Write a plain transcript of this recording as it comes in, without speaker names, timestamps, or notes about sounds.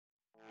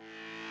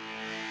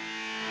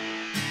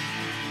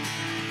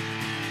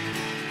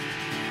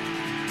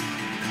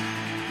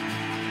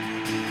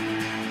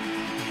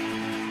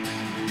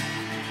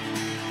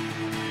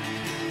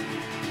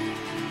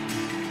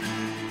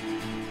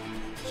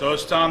So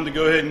it's time to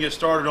go ahead and get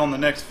started on the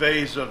next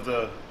phase of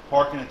the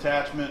parking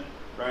attachment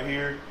right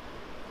here.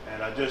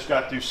 And I just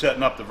got through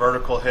setting up the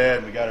vertical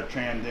head. We got it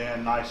trimmed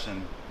in nice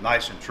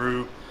and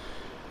true.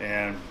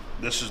 And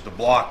this is the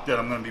block that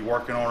I'm going to be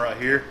working on right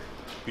here.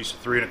 Piece of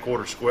 3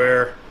 1/4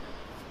 square.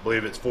 I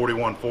believe it's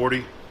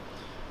 4140.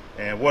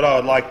 And what I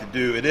would like to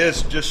do, it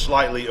is just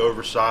slightly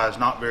oversized,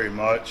 not very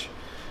much.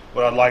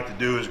 What I'd like to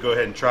do is go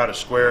ahead and try to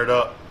square it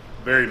up,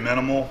 very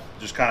minimal,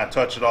 just kind of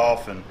touch it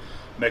off and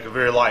make a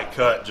very light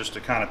cut just to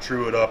kind of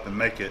true it up and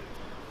make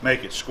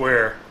it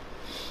square.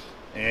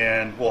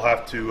 And we'll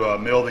have to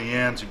mill the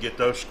ends and get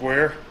those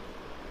square.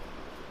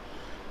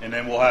 And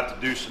then we'll have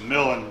to do some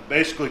milling,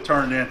 basically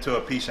turn it into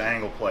a piece of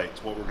angle plate.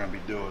 That's what we're going to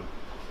be doing.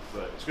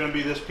 But it's going to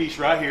be this piece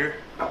right here.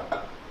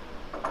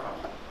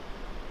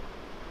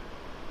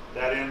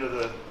 That end of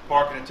the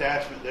parking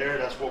attachment there,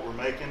 that's what we're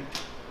making.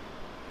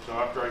 So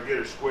after I get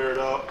her squared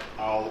up,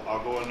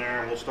 I'll go in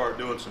there and we'll start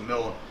doing some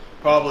milling.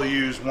 Probably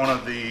use one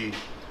of the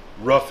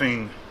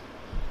roughing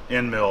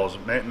end mills,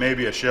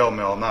 maybe a shell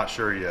mill, I'm not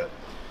sure yet.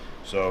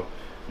 So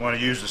I'm going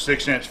to use the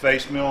 6-inch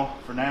face mill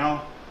for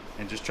now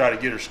and just try to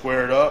get her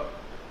squared up,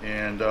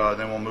 and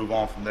then we'll move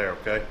on from there,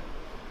 okay?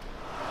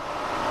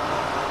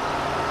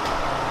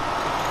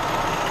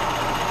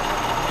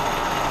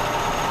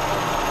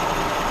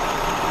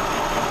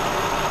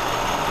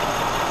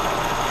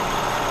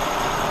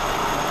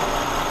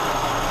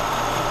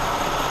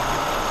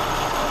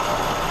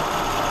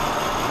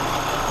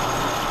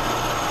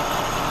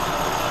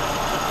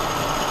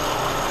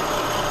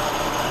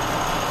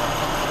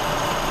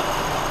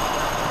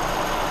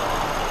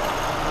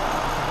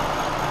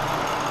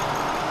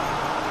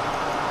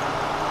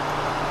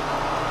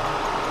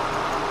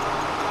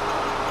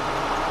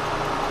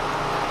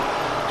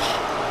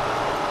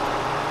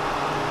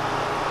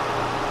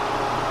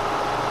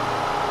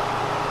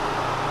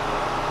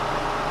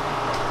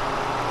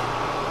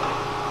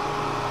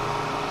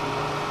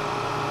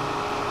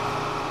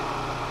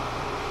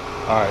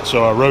 Alright,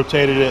 so I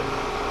rotated it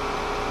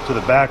to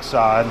the back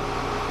side,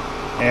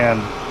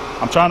 and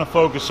I'm trying to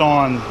focus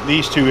on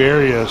these two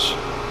areas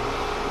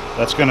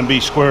that's going to be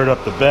squared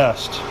up the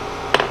best,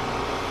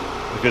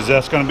 because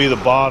that's going to be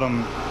the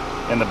bottom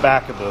and the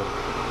back of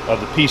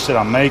the piece that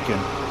I'm making.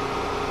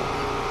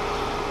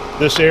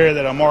 This area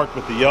that I marked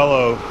with the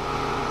yellow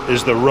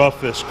is the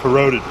roughest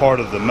corroded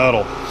part of the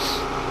metal,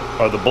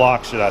 or the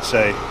block should I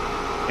say,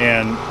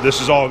 and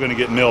this is all going to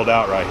get milled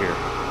out right here.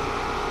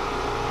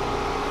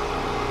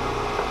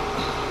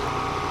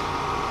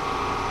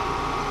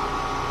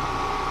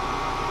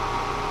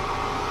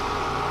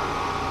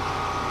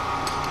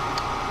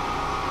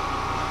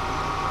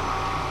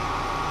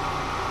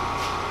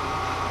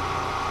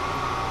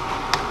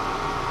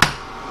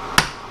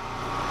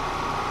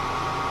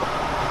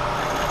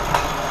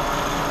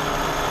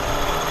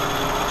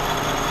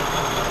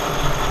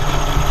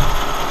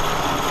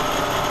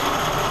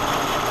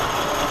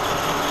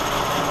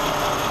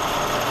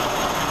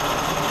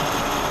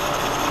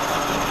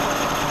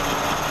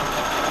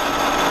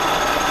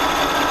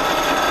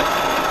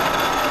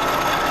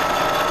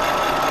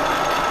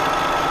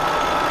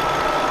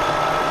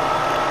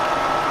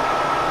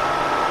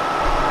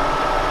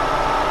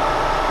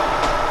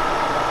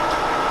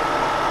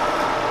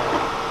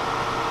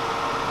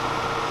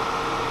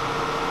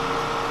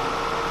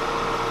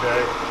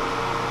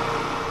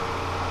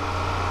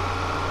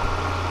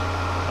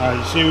 Alright,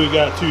 you see we've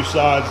got two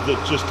sides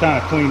that just kind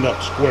of cleaned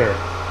up square.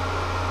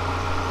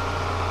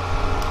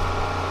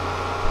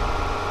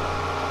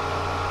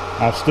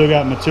 I've still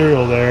got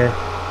material there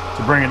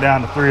to bring it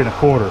down to 3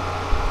 1/4.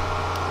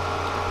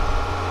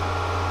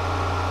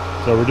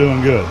 So we're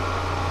doing good.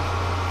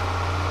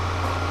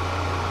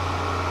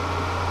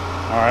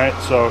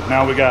 Alright, so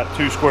now we got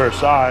two square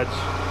sides.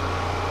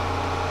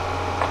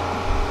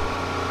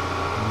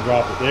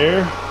 Drop it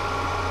there.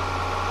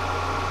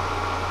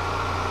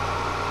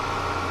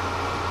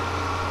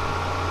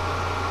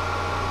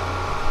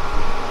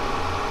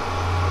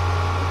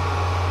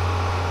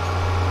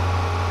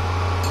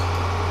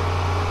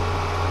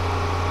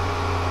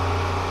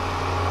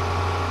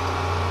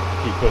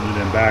 Keep putting it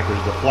in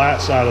backwards. The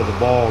flat side of the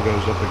ball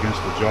goes up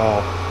against the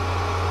jaw,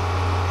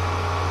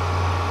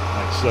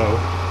 like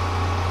so.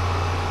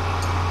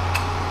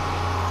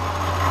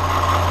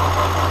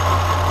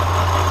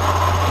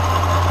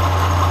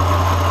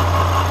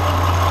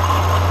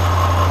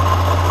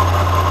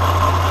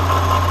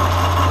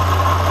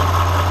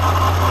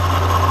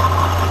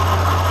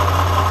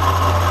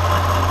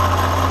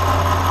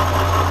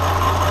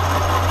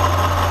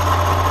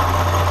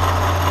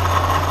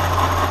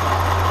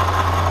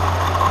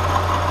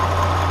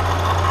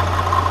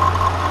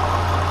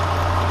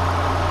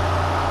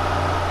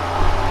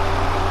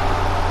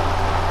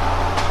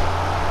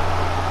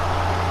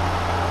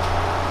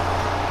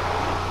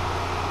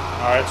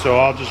 Alright, so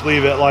I'll just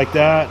leave it like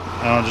that,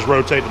 and I'll just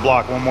rotate the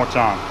block one more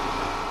time.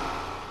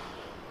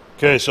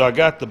 Okay, so I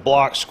got the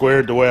block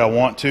squared the way I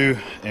want to,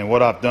 and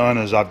what I've done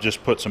is I've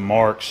just put some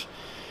marks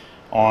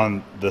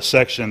on the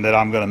section that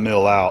I'm going to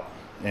mill out,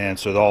 and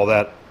so all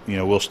that, you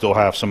know, we'll still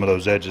have some of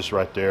those edges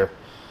right there.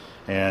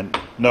 And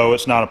no,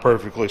 it's not a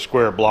perfectly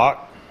square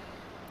block,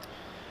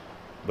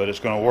 but it's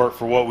going to work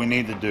for what we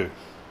need to do.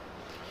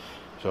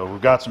 So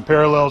we've got some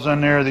parallels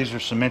in there. These are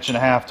some 1.5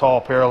 inch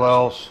tall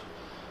parallels,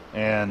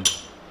 and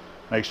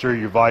make sure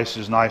your vise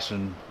is nice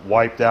and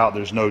wiped out.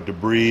 There's no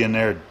debris in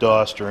there,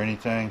 dust or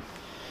anything.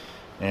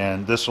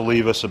 And this will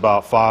leave us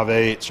about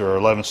 5/8 or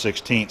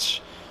 11/16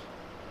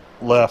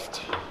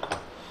 left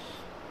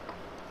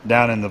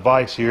down in the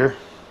vise here.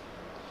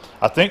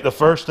 I think the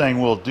first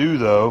thing we'll do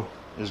though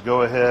is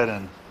go ahead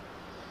and,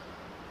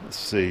 let's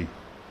see,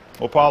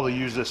 we'll probably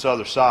use this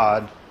other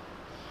side,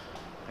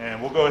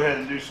 and we'll go ahead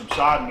and do some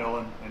side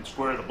milling and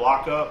square the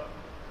block up.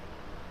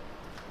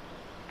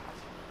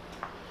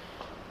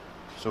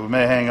 So we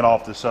may hang it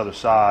off this other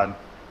side.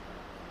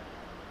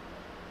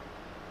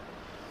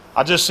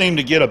 I just seem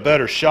to get a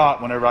better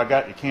shot whenever I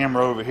got the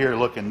camera over here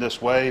looking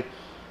this way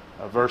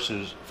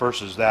versus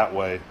that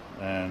way,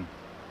 and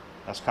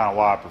that's kind of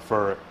why I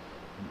prefer it,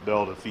 be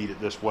able to feed it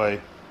this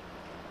way.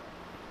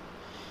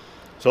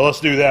 So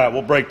let's do that.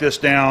 We'll break this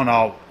down.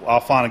 I'll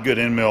find a good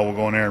end mill. We'll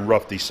go in there and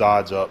rough these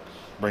sides up,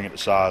 bring it to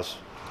size.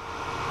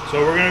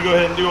 So we're going to go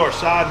ahead and do our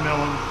side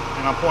milling,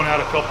 and I'll point out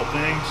a couple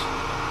things.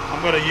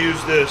 I'm going to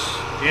use this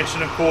 1.25 inch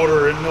end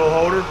mill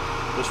holder.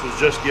 This was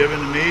just given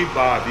to me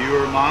by a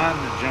viewer of mine,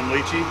 Jim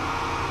Leachy.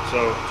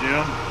 So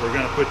Jim, we're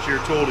going to put your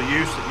tool to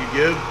use that you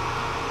give.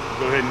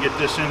 Go ahead and get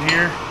this in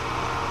here.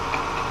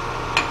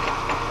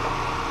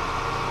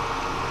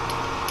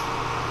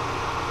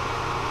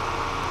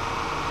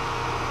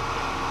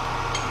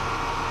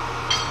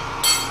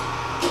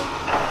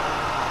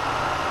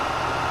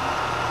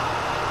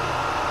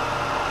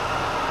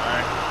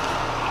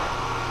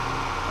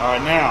 All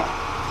right, now,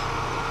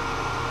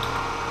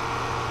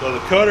 so the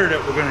cutter that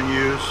we're going to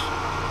use,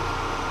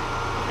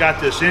 I've got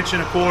this 1.25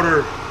 inch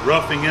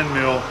roughing end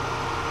mill.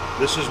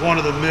 This is one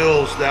of the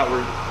mills that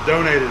were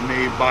donated to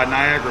me by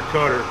Niagara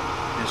Cutter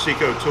and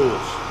Seco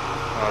Tools.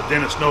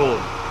 Dennis Nolan.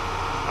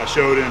 I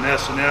showed in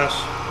S&S.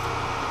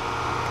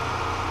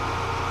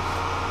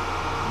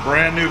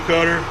 Brand new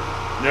cutter,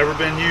 never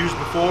been used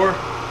before. And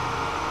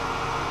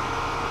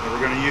we're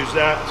going to use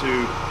that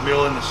to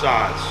mill in the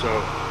sides. So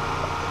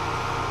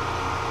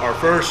our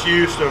first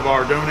use of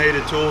our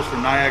donated tools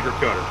from Niagara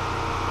Cutter.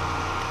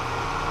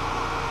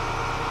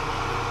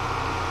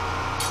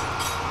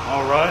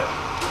 All right,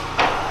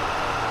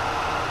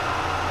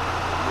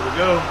 here we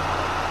go.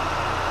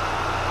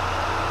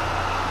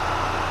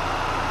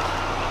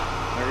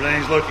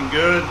 Everything's looking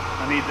good.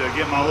 I need to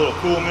get my little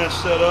cool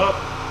mist set up,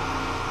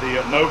 the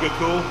Noga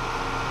Cool.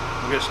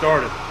 We'll get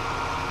started.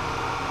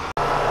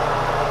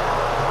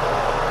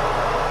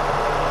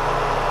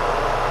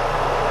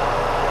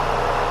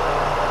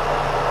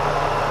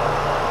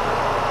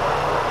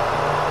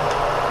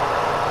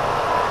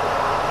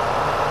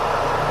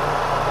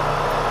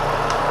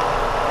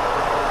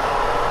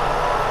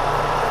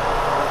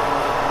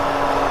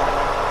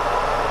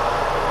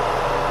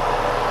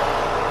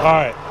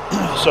 Alright,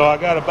 so I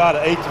got about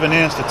 1/8 of an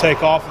inch to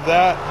take off of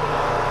that.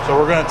 So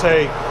we're going to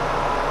take,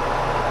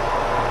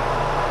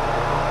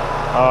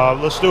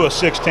 let's do a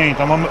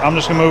 1/16. I'm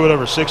just going to move it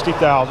over 60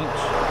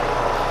 thousandths.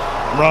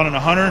 I'm running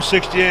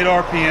 168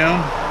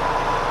 RPM.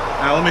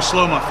 Now let me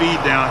slow my feed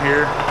down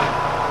here.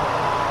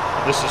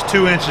 This is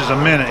 2 inches a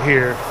minute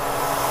here.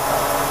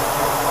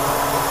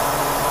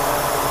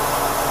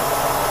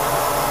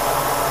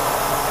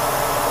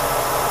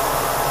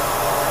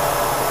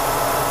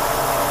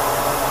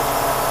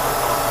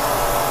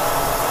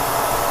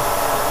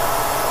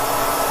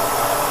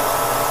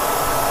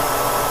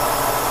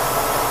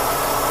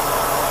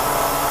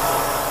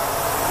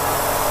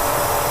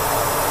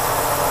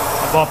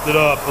 Bumped it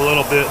up a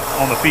little bit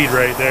on the feed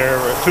rate there.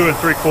 We're at 2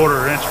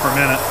 3/4 inch per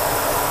minute.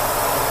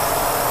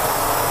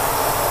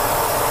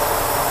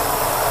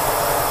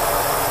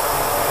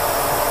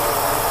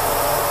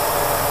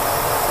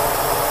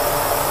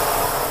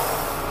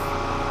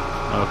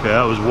 Okay,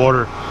 that was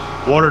water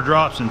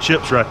drops and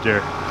chips right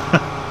there.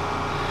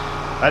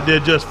 That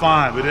did just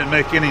fine, but didn't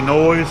make any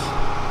noise.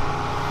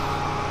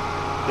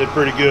 Did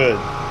pretty good.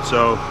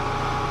 So,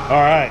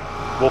 all right,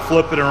 we'll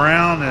flip it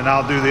around and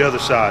I'll do the other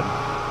side.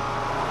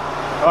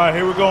 All right,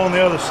 here we go on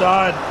the other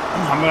side.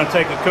 I'm going to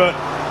take a cut,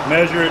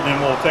 measure it, and then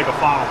we'll take a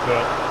final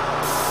cut.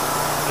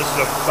 This is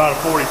about a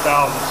 40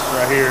 thousandths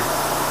right here.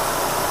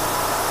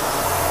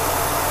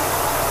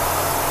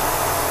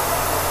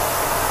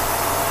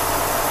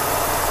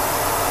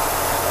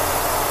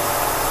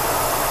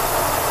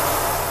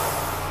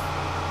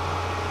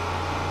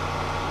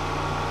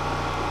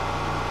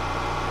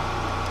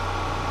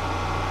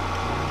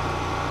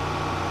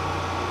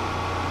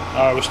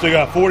 All right, we still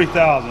got 40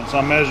 thousandths.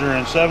 I'm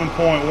measuring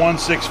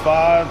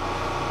 7.165.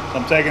 So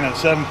I'm taking it at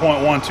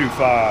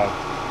 7.125.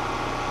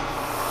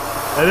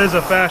 That is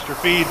a faster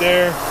feed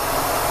there.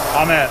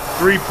 I'm at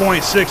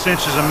 3.6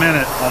 inches a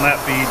minute on that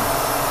feed.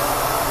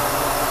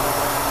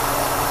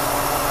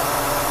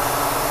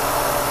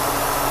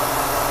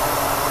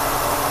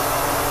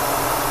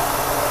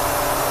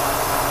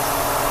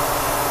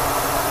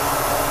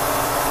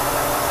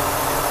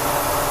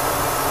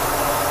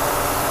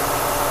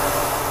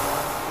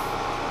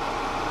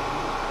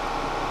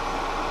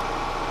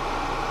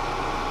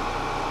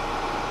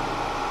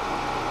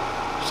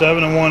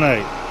 7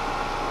 1/8.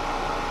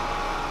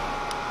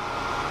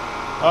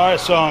 All right,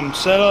 so I'm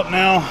set up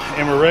now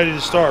and we're ready to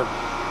start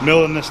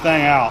milling this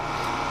thing out.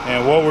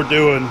 And what we're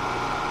doing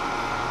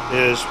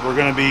is we're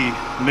going to be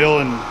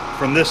milling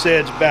from this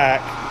edge back.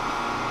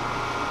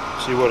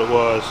 See what it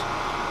was,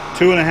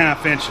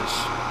 2.5 inches.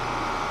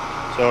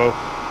 So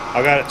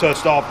I got it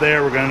touched off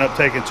there. We're going to end up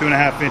taking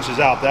 2.5 inches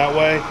out that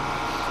way.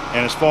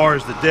 And as far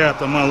as the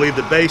depth, I'm going to leave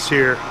the base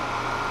here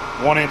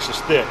 1 inch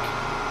thick.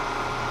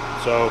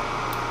 So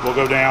we'll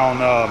go down,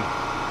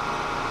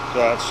 so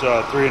that's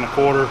 3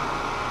 1/4.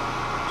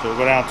 So we'll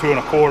go down 2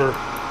 1/4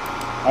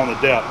 on the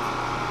depth.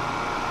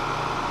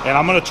 And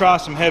I'm going to try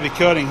some heavy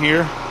cutting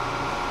here.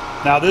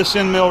 Now this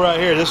end mill right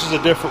here, this is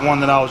a different one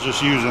than I was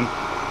just using.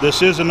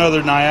 This is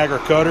another Niagara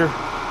Cutter.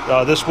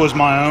 This was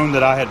my own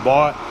that I had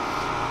bought.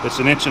 It's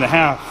 1.5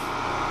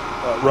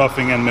 inch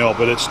roughing end mill,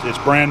 but it's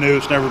brand new.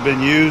 It's never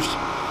been used.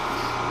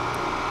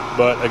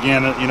 But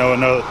again, you know,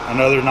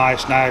 another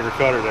nice Niagara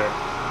Cutter there.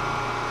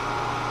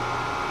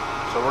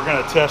 So we're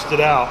going to test it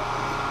out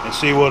and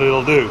see what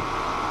it'll do.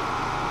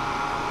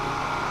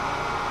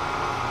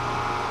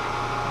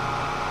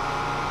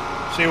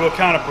 See what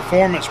kind of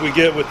performance we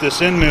get with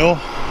this end mill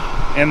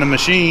and the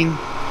machine.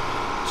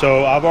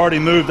 So I've already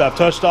moved, I've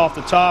touched off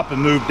the top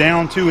and moved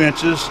down 2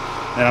 inches,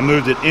 and I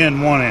moved it in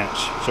 1 inch.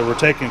 So we're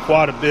taking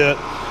quite a bit.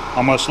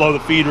 I'm going to slow the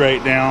feed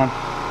rate down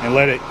and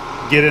let it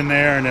get in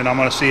there, and then I'm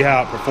going to see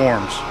how it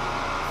performs.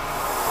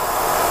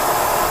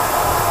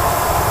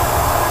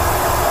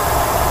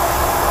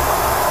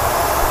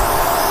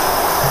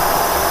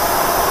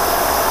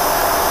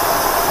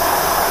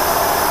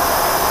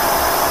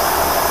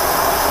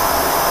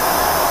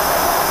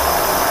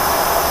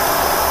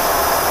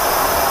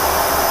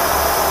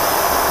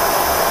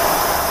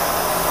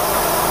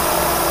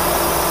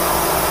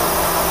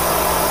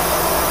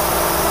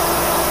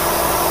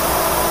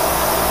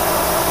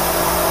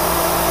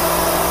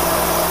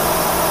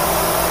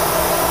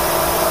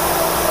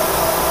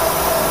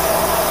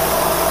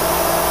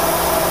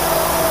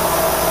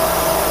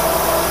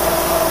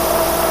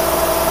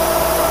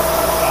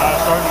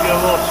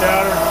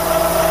 Chatter.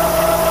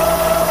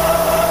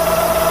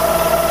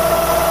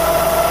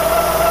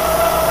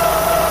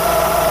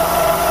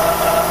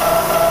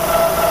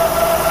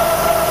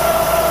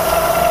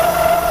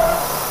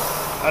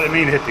 I didn't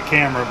mean to hit the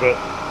camera, but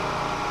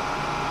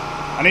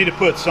I need to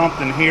put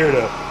something here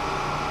to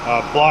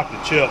block the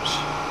chips.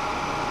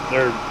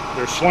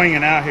 They're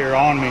swinging out here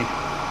on me.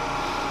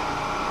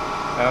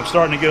 And I'm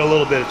starting to get a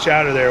little bit of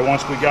chatter there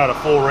once we got a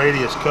full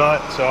radius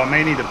cut, so I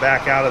may need to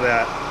back out of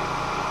that.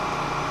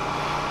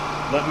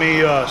 Let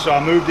me, so I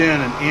moved in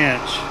 1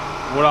 inch.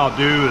 What I'll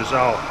do is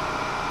I'm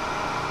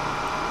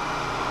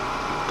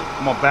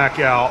gonna back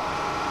out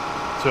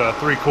to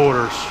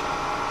 3/4.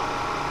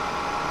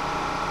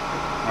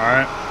 All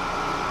right,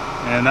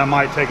 and that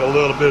might take a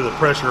little bit of the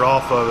pressure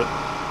off of it.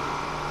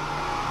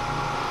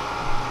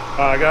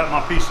 I got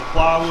my piece of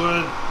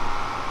plywood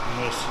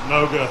and this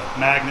Noga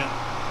magnet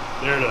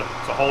there to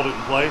hold it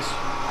in place.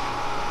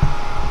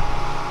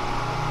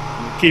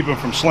 Keep them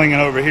from slinging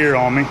over here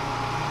on me.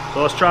 So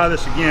let's try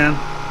this again.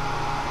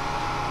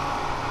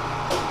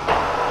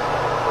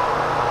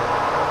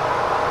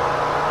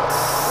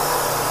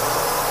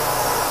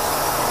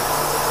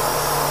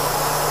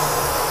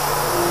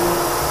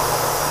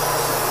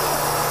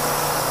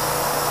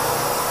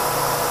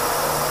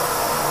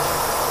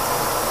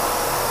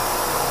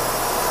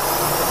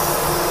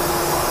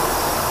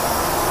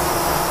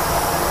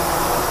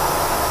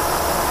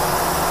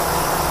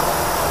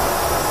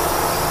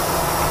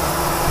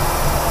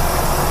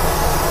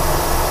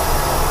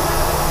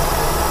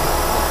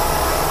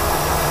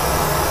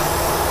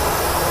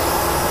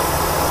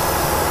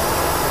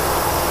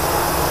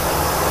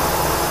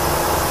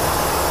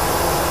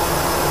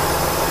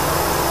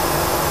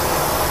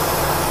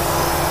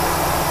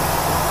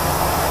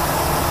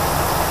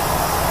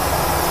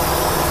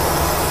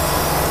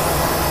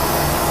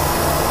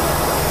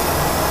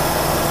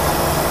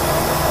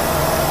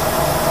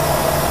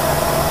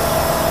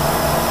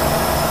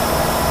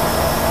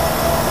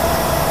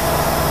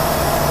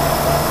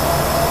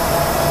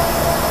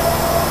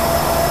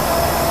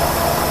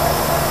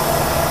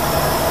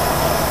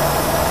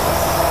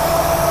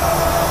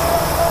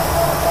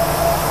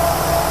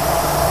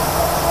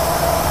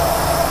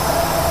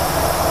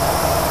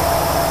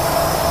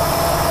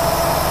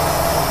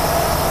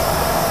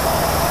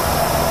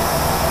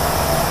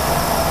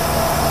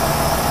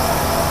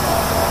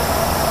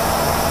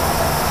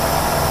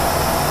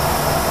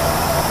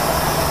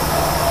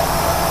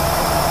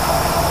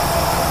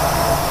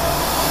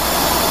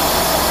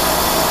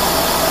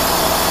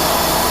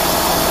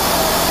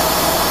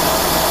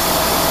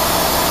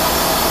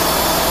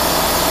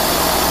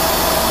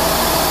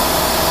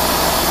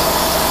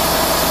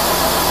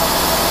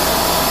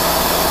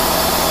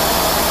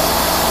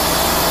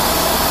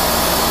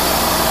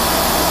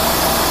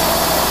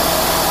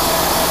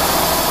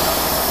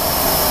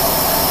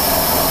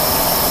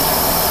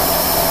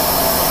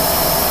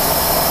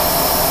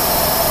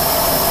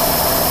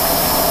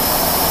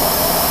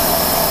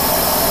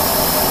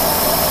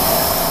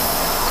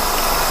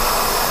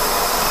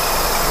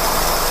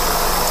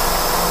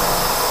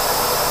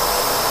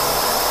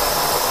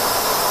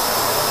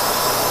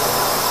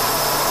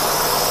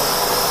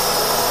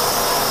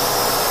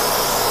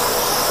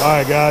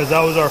 Alright guys,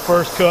 that was our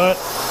first cut,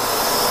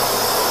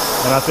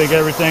 and I think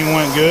everything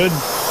went good.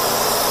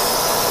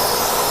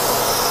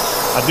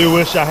 I do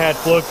wish I had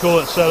flood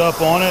coolant set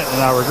up on it, and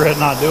I regret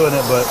not doing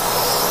it, but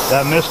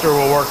that mister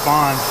will work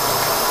fine.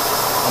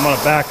 I'm going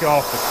to back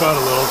off the cut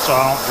a little so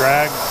I don't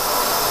drag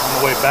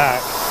on the way back.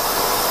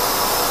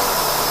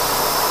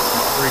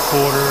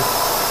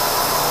 3/4.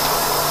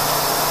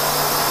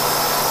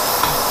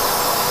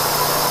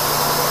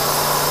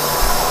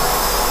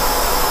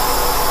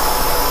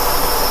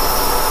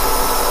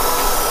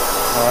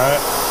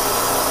 Alright,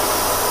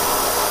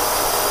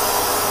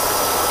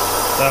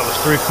 that was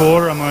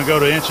 3/4. I'm going to go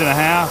to 1.5 inches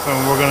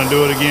and we're going to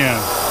do it again.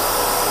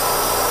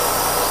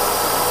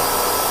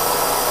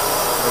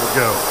 There we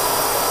go.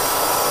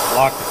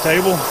 Lock the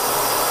table.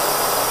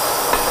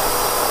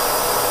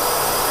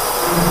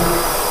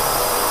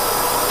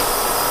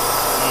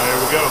 Oh, here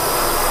we go.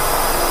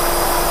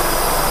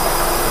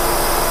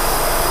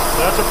 So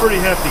that's a pretty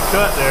hefty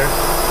cut there.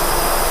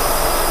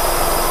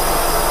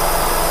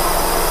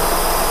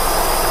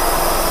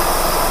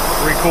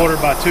 3/4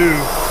 by 2,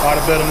 quite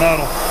a bit of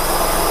metal.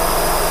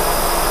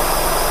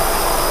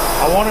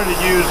 I wanted to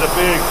use a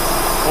big,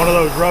 one of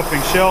those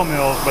roughing shell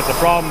mills, but the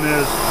problem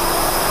is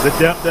the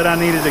depth that I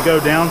needed to go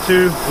down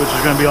to, which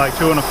is going to be like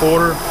 2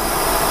 1/4,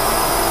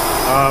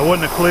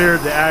 wouldn't have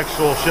cleared the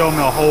actual shell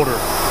mill holder.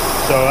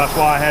 So that's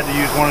why I had to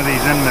use one of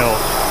these end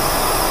mills.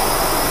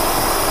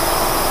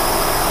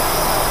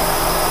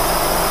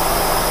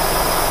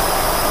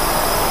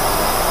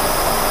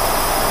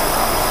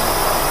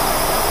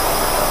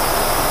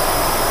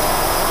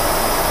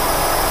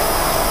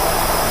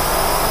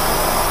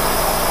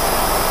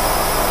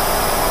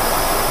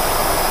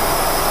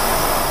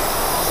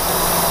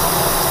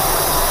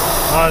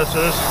 Alright,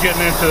 so this is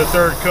getting into the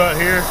third cut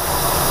here.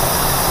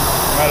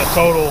 I'm at a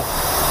total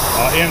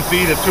end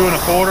feet of 2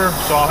 1/4,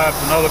 so I'll have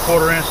another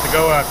 1/4 inch to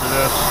go after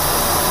this.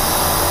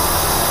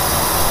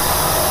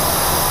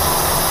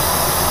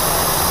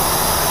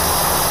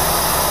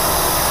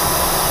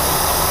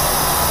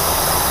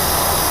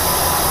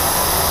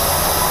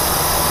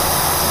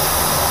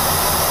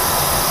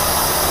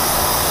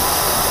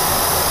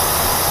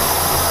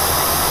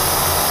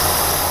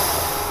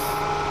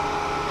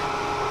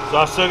 So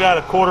I still got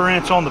a 1/4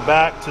 inch on the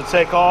back to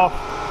take off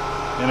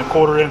and a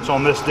 1/4 inch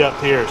on this depth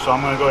here. So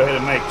I'm going to go ahead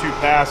and make 2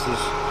 passes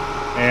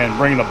and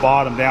bring the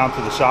bottom down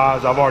to the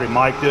sides. I've already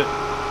mic'd it,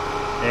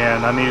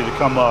 and I needed to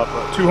come up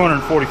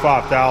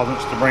 245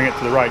 thousandths to bring it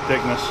to the right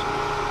thickness.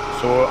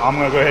 So I'm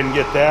going to go ahead and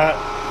get that.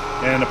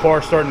 And the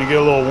part's starting to get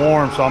a little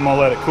warm, so I'm going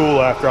to let it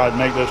cool after I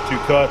make those 2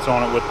 cuts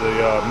on it with the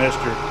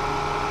mister.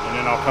 And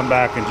then I'll come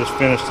back and just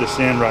finish this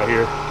end right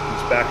here,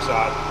 this back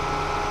side.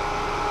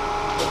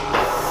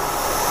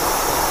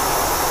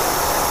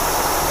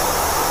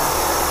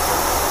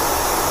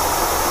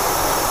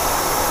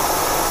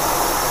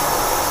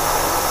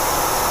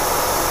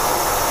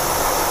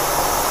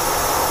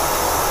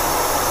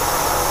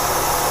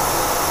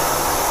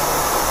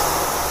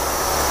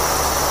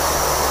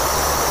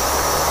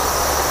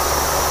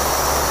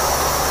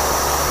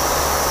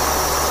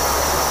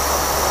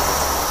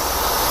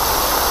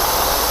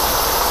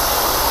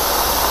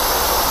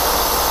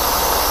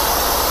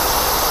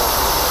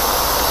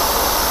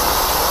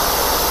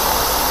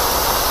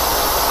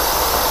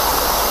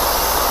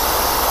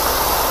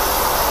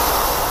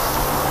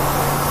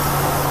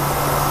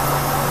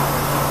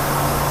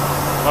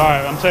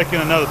 Alright, I'm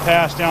taking another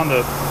pass down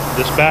this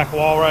back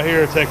wall right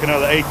here, take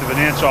another 1/8 of an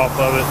inch off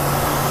of it,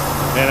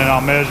 and then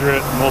I'll measure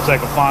it and we'll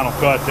take a final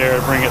cut there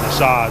to bring it to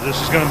size.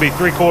 This is going to be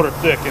 3/4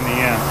 thick in the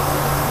end.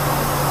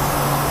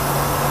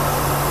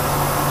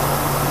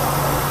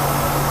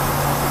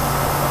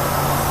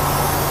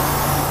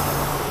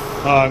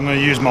 I'm going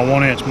to use my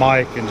 1 inch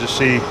mic and just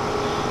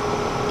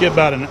get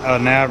about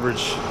an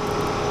average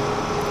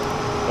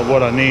of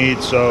what I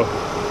need. So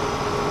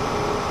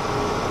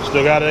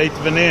still got 1/8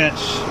 of an inch.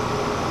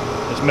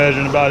 It's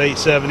measuring about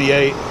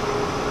 878,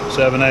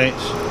 7/8.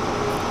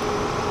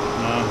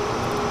 No,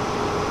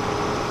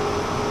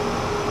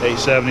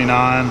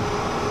 879.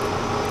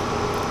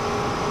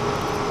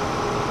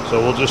 So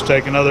we'll just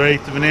take another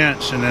 1/8 of an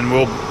inch, and then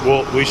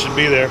we should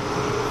be there.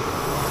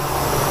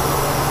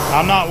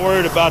 I'm not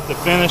worried about the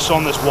finish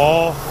on this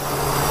wall.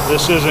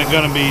 This isn't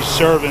going to be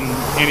serving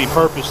any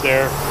purpose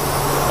there,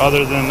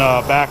 other than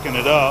backing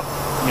it up,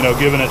 you know,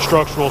 giving it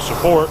structural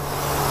support.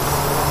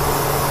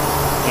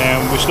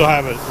 And we still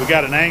have we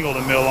got an angle to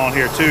mill on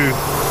here too,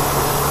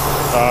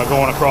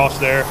 going across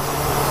there.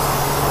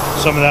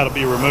 Some of that will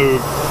be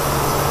removed.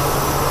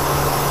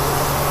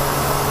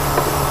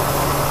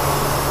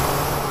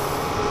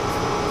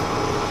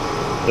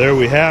 There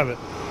we have it.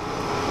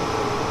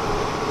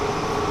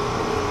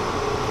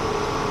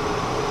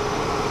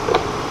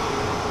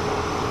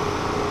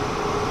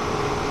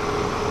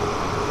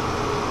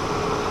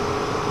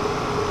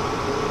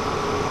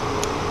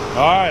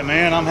 Alright,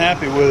 man, I'm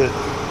happy with it.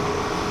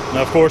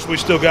 Now, of course, we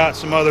still got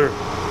some other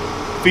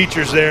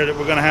features there that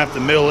we're going to have to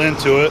mill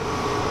into it.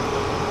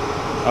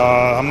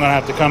 I'm going to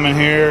have to come in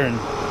here, and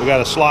we got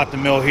a slot to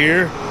mill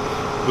here.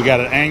 We got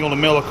an angle to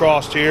mill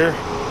across here.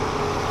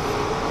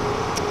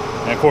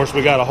 And of course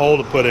we got a hole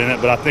to put in it,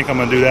 but I think I'm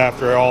going to do that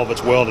after all of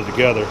it's welded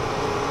together.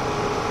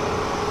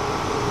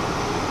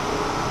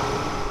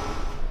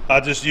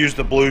 I just used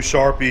the blue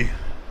Sharpie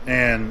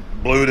and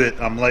blued it.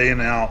 I'm laying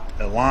out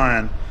a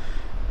line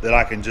that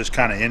I can just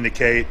kind of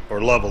indicate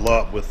or level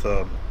up with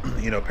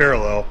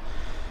parallel,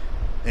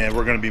 and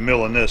we're going to be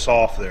milling this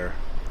off there.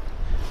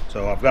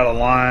 So I've got a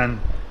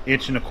line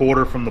 1.25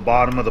 inches from the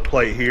bottom of the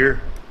plate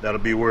here. That'll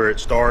be where it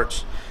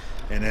starts,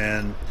 and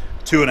then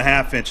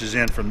 2.5 inches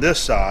in from this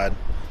side,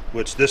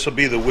 which this will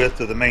be the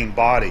width of the main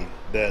body.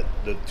 That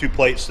the 2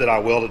 plates that I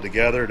welded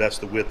together, that's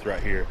the width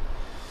right here.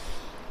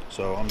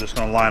 So I'm just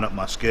going to line up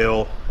my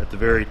scale at the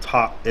very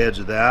top edge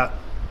of that,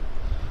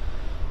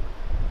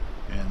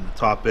 and the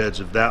top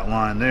edge of that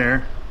line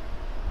there.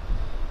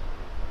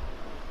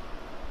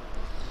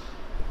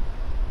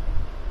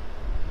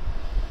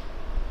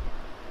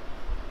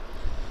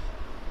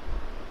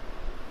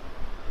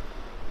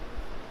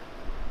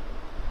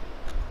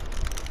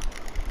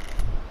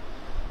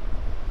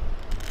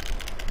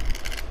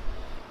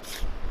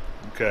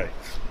 Okay,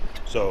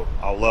 so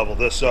I'll level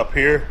this up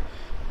here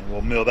and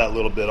we'll mill that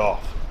little bit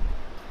off.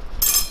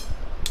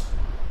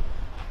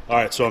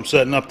 Alright, so I'm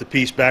setting up the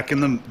piece back in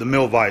the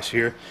mill vise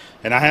here,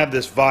 and I have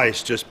this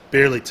vise just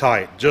barely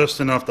tight, just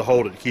enough to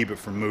hold it to keep it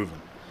from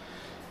moving.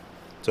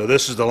 So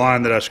this is the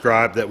line that I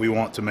scribed that we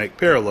want to make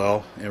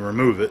parallel and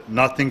remove it.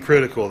 Nothing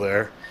critical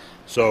there.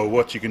 So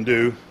what you can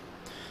do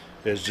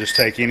is just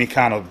take any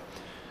kind of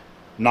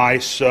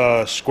nice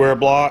square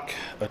block,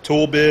 a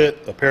tool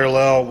bit, a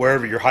parallel,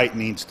 wherever your height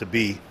needs to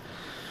be.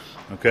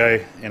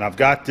 Okay, and I've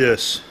got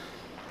this,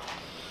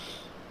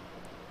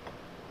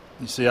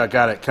 you see I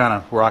got it kind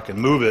of where I can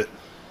move it,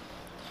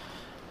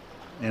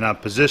 and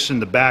I've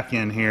positioned the back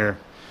end here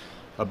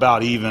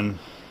about even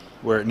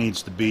where it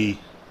needs to be.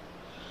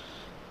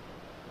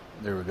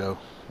 There we go,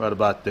 right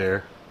about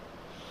there.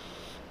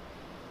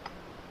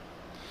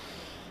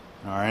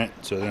 Alright,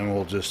 so then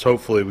we'll just,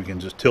 hopefully we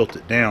can just tilt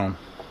it down,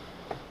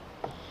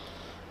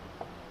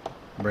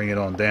 bring it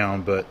on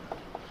down, but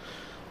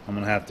I'm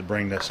going to have to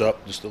bring this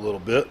up just a little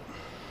bit.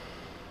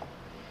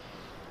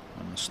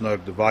 I'm going to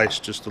snug the vise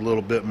just a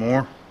little bit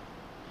more.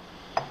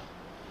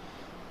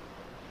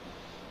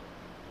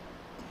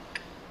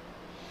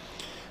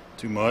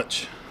 Too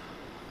much.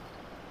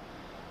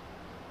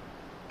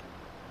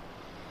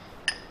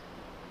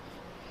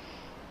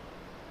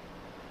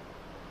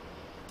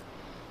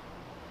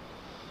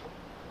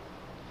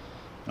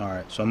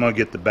 Alright, so I'm going to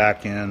get the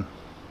back end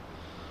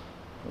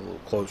a little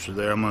closer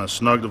there. I'm going to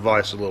snug the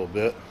vise a little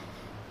bit.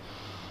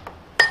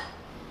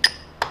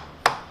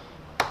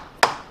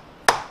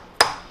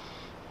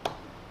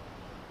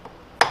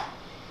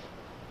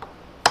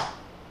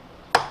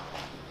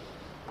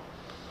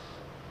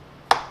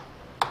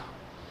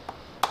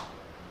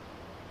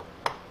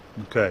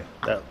 Okay,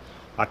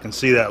 I can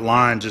see that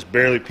line just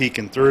barely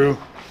peeking through.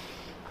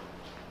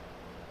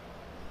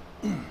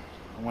 I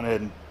went ahead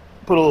and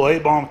put a little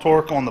 8-bomb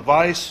torque on the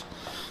vise.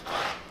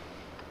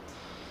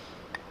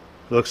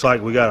 Looks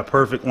like we got a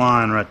perfect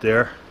line right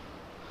there.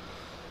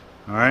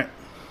 Alright.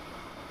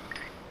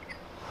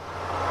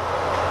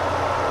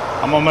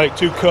 I'm going to make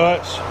 2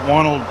 cuts.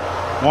 One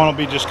will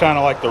be just kind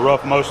of like to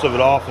rough most of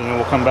it off, and then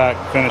we'll come back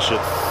and finish it.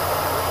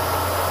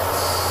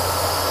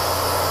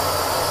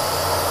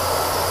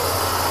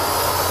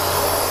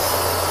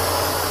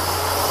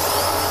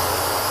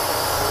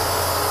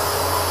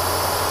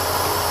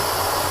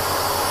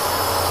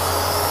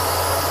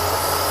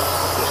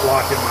 Just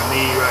locking my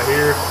knee right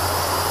here.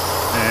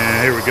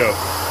 And here we go.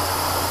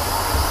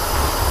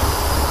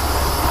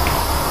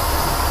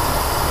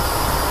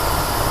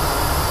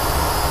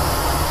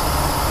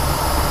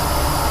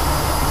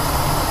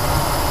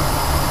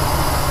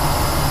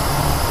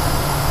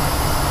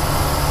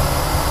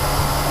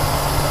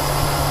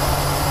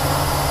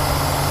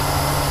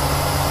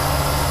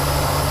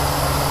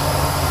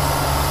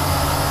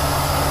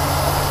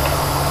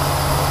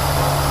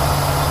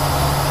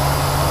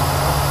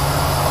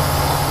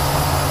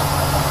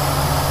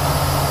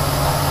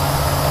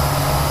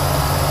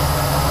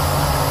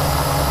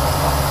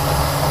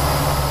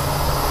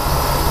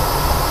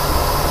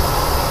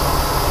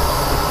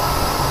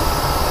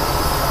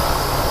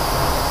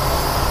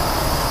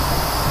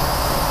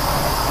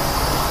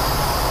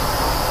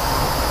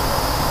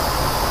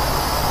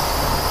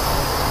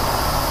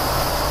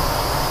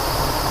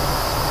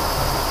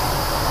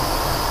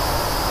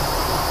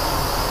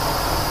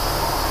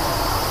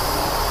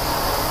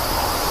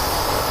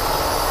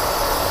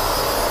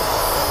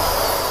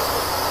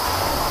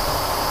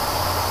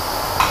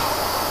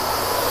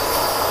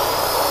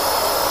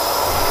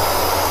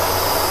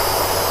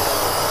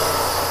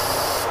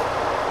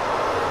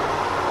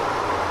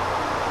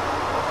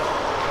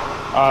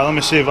 Alright, let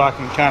me see if I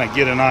can kind of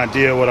get an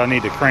idea what I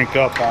need to crank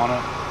up on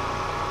it.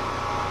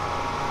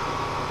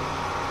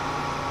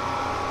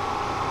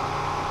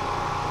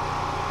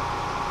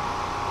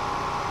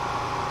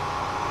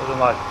 Something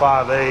like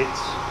 5/8.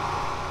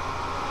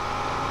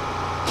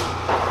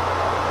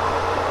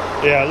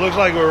 Yeah, it looks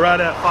like we're right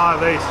at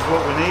 5/8 is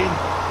what we need.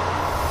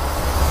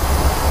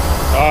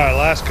 Alright,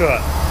 last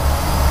cut.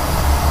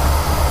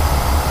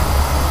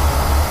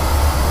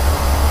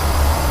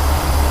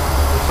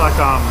 like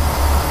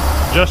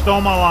I'm just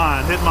on my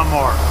line, hitting my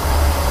mark.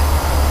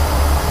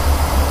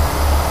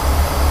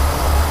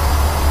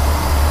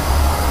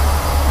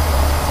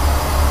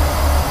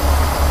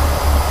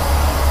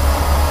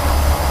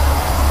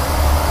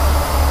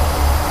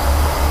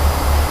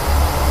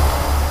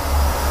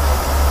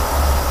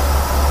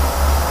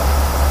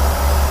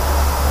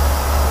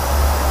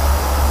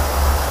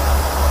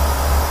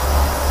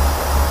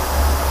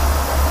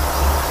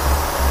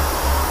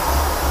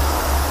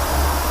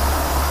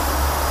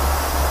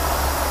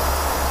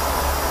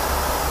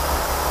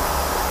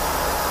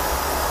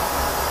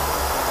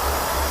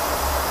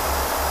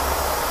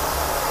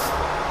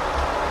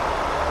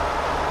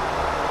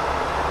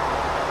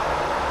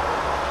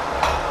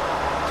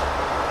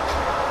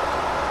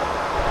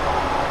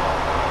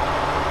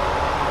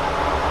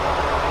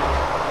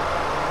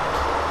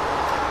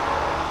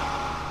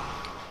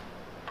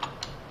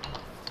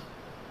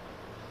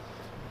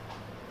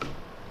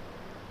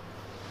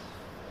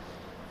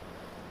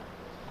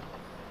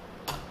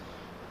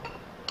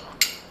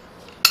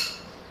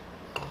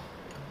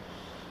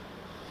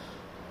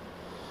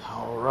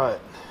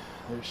 Alright,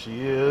 there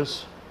she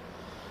is.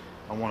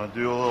 I want to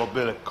do a little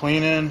bit of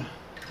cleaning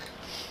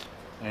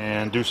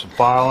and do some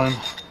filing.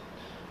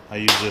 I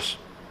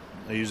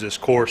use this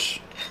coarse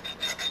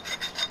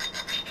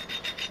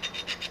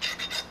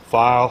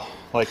file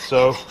like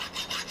so.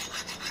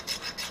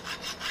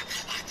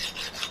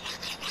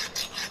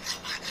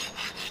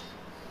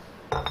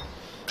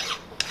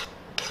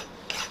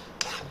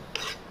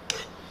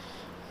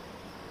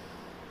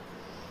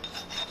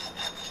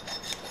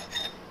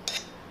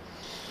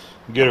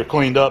 Get her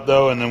cleaned up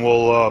though, and then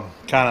we'll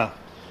kind of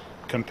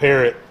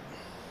compare it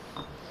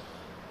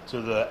to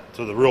the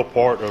real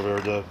part, or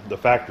the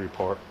factory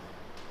part.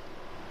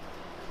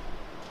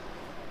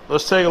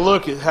 Let's take a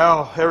look at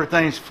how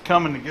everything's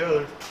coming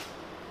together.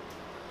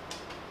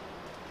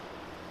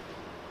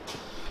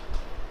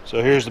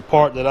 So here's the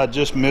part that I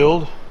just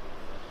milled,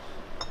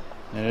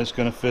 and it's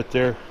going to fit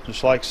there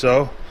just like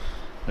so.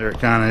 There it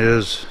kind of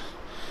is,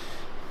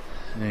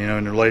 you know,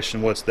 in relation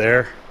to what's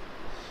there.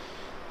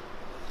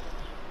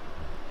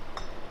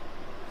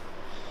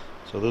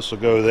 So this will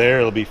go there,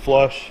 it'll be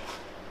flush.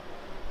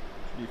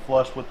 Be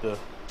flush with the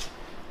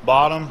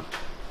bottom.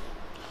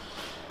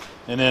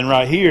 And then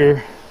right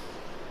here,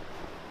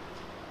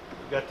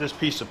 I've got this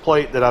piece of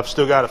plate that I've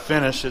still got to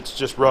finish. It's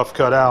just rough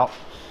cut out.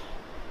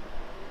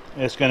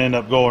 It's going to end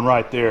up going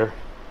right there.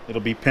 It'll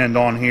be pinned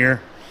on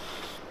here.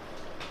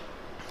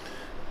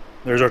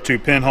 There's our two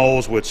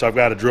pinholes, which I've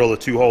got to drill the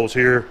two holes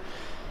here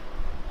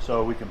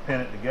so we can pin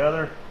it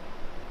together.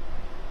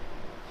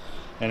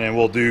 And then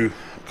we'll do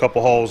a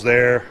couple holes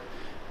there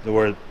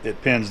where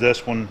it pins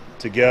this one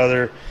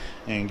together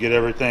and get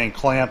everything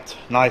clamped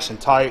nice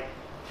and tight.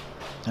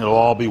 It'll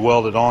all be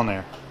welded on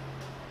there.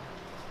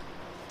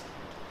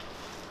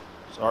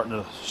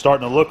 Starting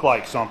to look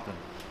like something.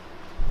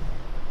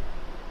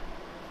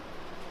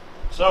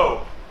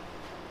 So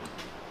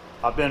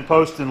I've been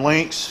posting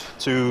links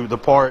to the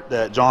part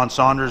that John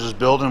Saunders is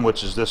building,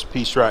 which is this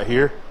piece right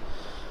here.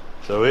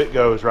 So it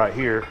goes right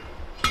here.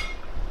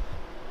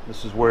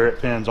 This is where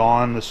it pins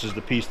on. This is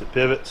the piece that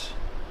pivots.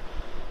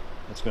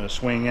 It's going to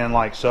swing in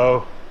like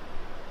so.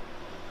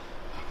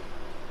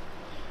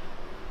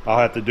 I'll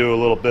have to do a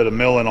little bit of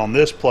milling on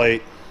this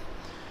plate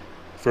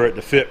for it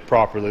to fit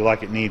properly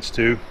like it needs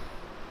to.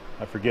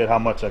 I forget how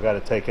much I got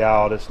to take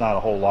out. It's not a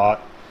whole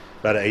lot,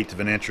 about 1/8 of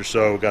an inch or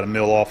so. Got to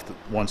mill off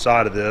one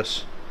side of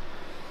this.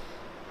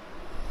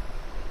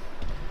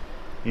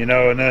 You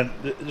know, and then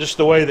just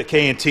the way that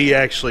K&T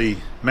actually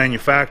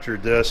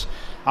manufactured this,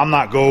 I'm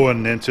not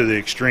going into the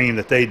extreme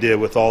that they did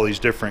with all these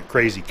different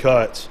crazy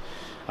cuts.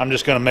 I'm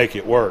just going to make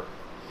it work.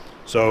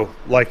 So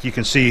like you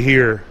can see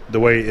here, the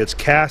way it's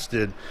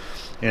casted,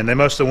 and they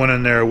must have went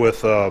in there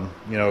with you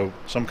know,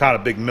 some kind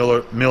of big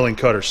milling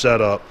cutter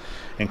setup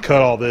and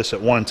cut all this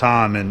at one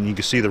time, and you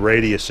can see the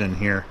radius in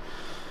here.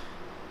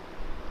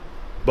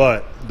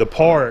 But the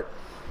part,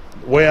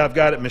 the way I've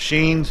got it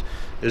machined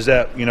is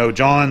that, you know,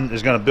 John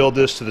is going to build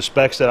this to the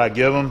specs that I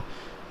give him.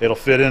 It'll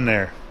fit in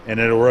there and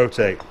it'll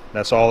rotate.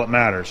 That's all that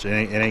matters. It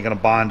ain't going to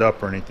bind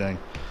up or anything.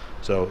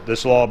 So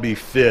this will all be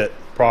fit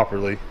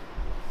properly.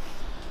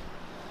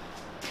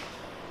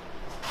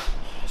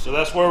 So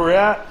that's where we're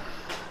at,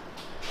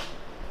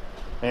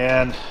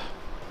 and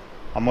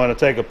I'm going to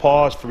take a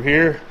pause from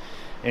here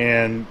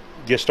and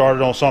get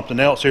started on something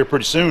else here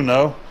pretty soon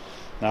though.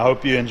 And I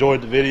hope you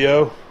enjoyed the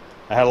video.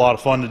 I had a lot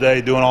of fun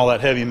today doing all that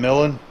heavy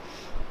milling,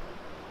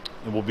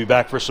 and we'll be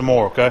back for some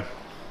more, okay?